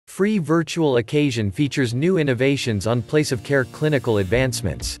Free virtual occasion features new innovations on place-of-care clinical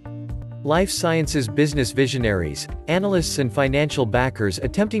advancements. Life sciences business visionaries, analysts and financial backers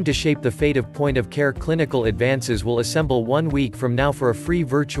attempting to shape the fate of point-of-care clinical advances will assemble 1 week from now for a free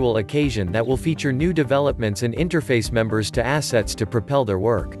virtual occasion that will feature new developments and interface members to assets to propel their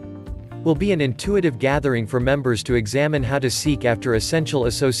work. Will be an intuitive gathering for members to examine how to seek after essential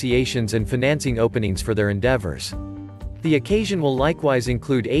associations and financing openings for their endeavors. The occasion will likewise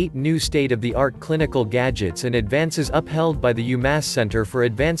include 8 new state-of-the-art clinical gadgets and advances upheld by the UMass Center for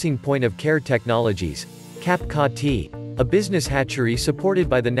Advancing Point-of-Care Technologies, CAP-CAT, a business hatchery supported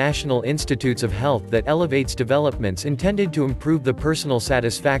by the National Institutes of Health that elevates developments intended to improve the personal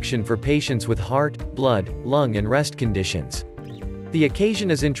satisfaction for patients with heart, blood, lung and rest conditions. The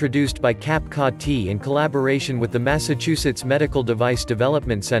occasion is introduced by CAP-CAT in collaboration with the Massachusetts Medical Device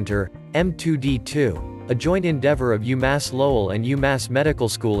Development Center, M2D2. A joint endeavor of UMass Lowell and UMass Medical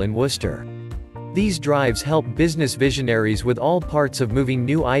School in Worcester. These drives help business visionaries with all parts of moving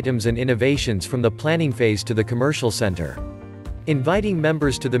new items and innovations from the planning phase to the commercial center. Inviting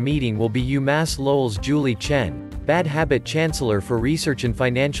members to the meeting will be UMass Lowell's Julie Chen, Bad Habit Chancellor for Research and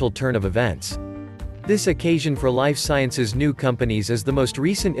Financial Turn of Events. This occasion for life sciences new companies is the most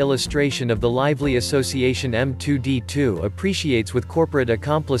recent illustration of the lively association M2D2 appreciates with corporate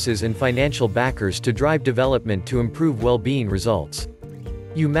accomplices and financial backers to drive development to improve well-being results.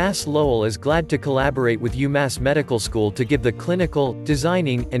 UMass Lowell is glad to collaborate with UMass Medical School to give the clinical,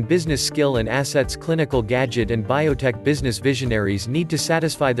 designing, and business skill and assets clinical gadget and biotech business visionaries need to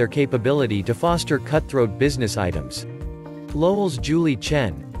satisfy their capability to foster cutthroat business items. Lowell's Julie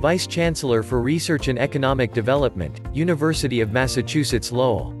Chen, Vice Chancellor for Research and Economic Development, University of Massachusetts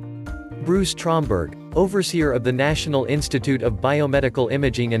Lowell. Bruce Tromberg, Overseer of the National Institute of Biomedical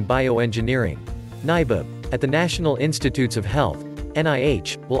Imaging and Bioengineering, NIBIB, at the National Institutes of Health,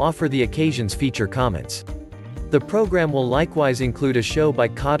 NIH, will offer the occasion's feature comments. The program will likewise include a show by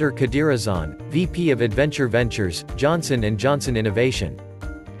Kader Kadirazan, VP of Adventure Ventures, Johnson & Johnson Innovation.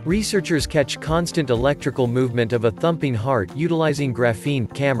 Researchers catch constant electrical movement of a thumping heart utilizing graphene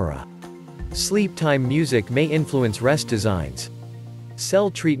camera. Sleep time music may influence rest designs. Cell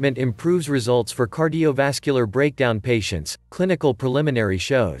treatment improves results for cardiovascular breakdown patients, clinical preliminary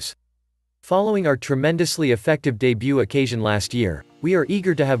shows. Following our tremendously effective debut occasion last year, we are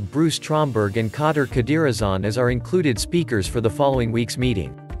eager to have Bruce Tromberg and Kader Kadirazan as our included speakers for the following week's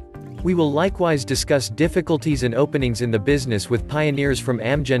meeting. We will likewise discuss difficulties and openings in the business with pioneers from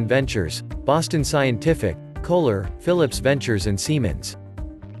Amgen Ventures, Boston Scientific, Kohler, Phillips Ventures and Siemens.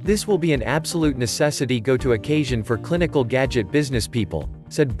 This will be an absolute necessity go-to occasion for clinical gadget business people,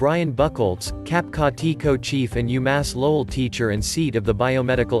 said Brian Buchholz, CAP-CAT co-chief and UMass Lowell teacher and seat of the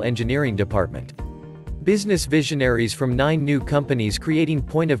Biomedical Engineering Department. Business visionaries from 9 new companies creating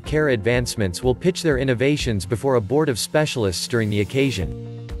point-of-care advancements will pitch their innovations before a board of specialists during the occasion.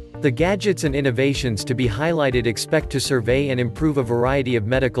 The gadgets and innovations to be highlighted expect to survey and improve a variety of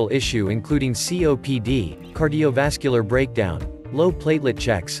medical issue including COPD, cardiovascular breakdown, low platelet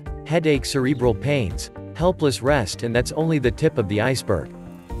checks, headache, cerebral pains, helpless rest, and that's only the tip of the iceberg.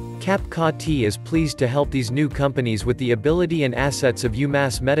 CAP-CAT is pleased to help these new companies with the ability and assets of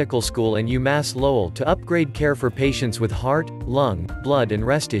UMass Medical School and UMass Lowell to upgrade care for patients with heart, lung, blood and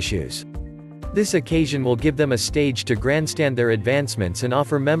rest issues. This occasion will give them a stage to grandstand their advancements and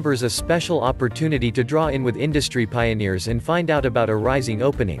offer members a special opportunity to draw in with industry pioneers and find out about arising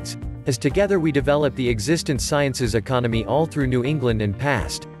openings, as together we develop the existent sciences economy all through New England and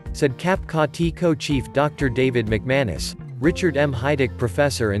past, said CAP-CAT co-chief Dr. David McManus, Richard M. Heidick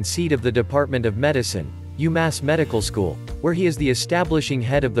Professor and seat of the Department of Medicine, UMass Medical School, where he is the establishing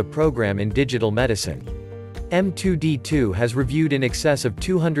head of the program in digital medicine. M2D2 has reviewed in excess of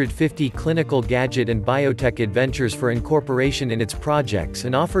 250 clinical gadget and biotech adventures for incorporation in its projects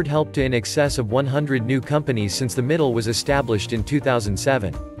and offered help to in excess of 100 new companies since the middle was established in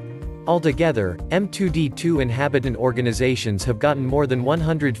 2007. Altogether, M2D2 inhabitant organizations have gotten more than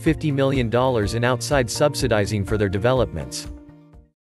 $150 million in outside subsidizing for their developments.